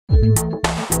Hi,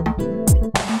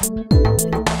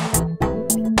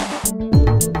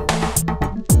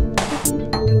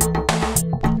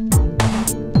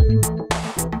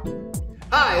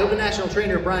 Open National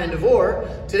Trainer Brian DeVore.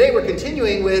 Today we're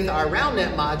continuing with our round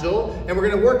net module, and we're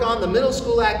going to work on the middle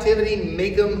school activity,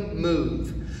 Make 'em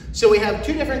Move. So we have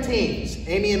two different teams,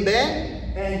 Amy and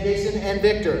Ben, and Jason and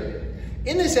Victor.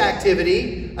 In this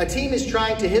activity, a team is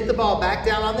trying to hit the ball back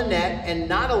down on the net and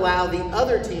not allow the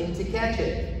other team to catch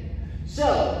it.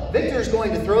 So Victor is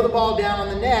going to throw the ball down on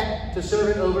the net to serve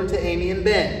it over to Amy and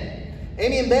Ben.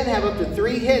 Amy and Ben have up to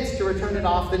 3 hits to return it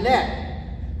off the net.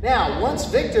 Now, once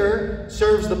Victor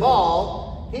serves the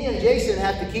ball, he and Jason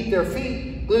have to keep their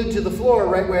feet glued to the floor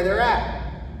right where they're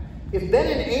at. If Ben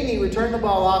and Amy return the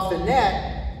ball off the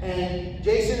net and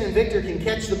Jason and Victor can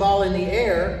catch the ball in the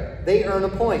air, they earn a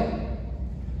point.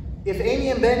 If Amy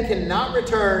and Ben cannot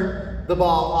return the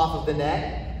ball off of the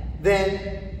net,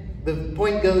 then the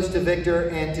point goes to Victor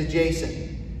and to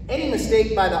Jason. Any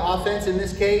mistake by the offense in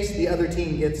this case, the other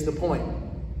team gets the point.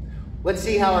 Let's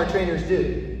see how our trainers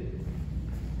do.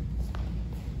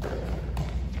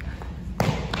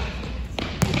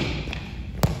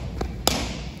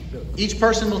 Each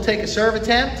person will take a serve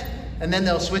attempt, and then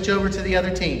they'll switch over to the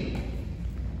other team.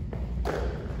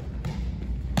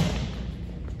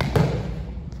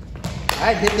 All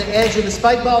right, hit the edge of the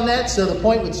spike ball net, so the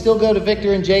point would still go to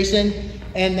Victor and Jason,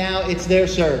 and now it's their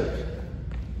serve.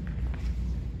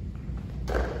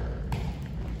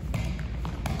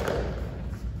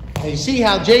 And you see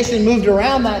how Jason moved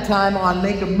around that time on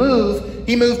Make 'em Move.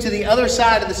 He moved to the other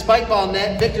side of the spike ball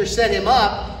net. Victor set him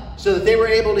up so that they were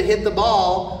able to hit the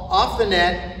ball off the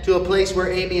net to a place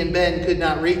where Amy and Ben could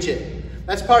not reach it.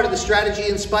 That's part of the strategy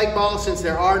in spike ball, since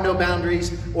there are no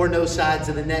boundaries or no sides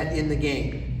of the net in the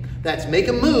game. That's Make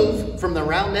 'em Move from the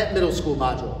Round Net Middle School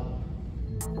module.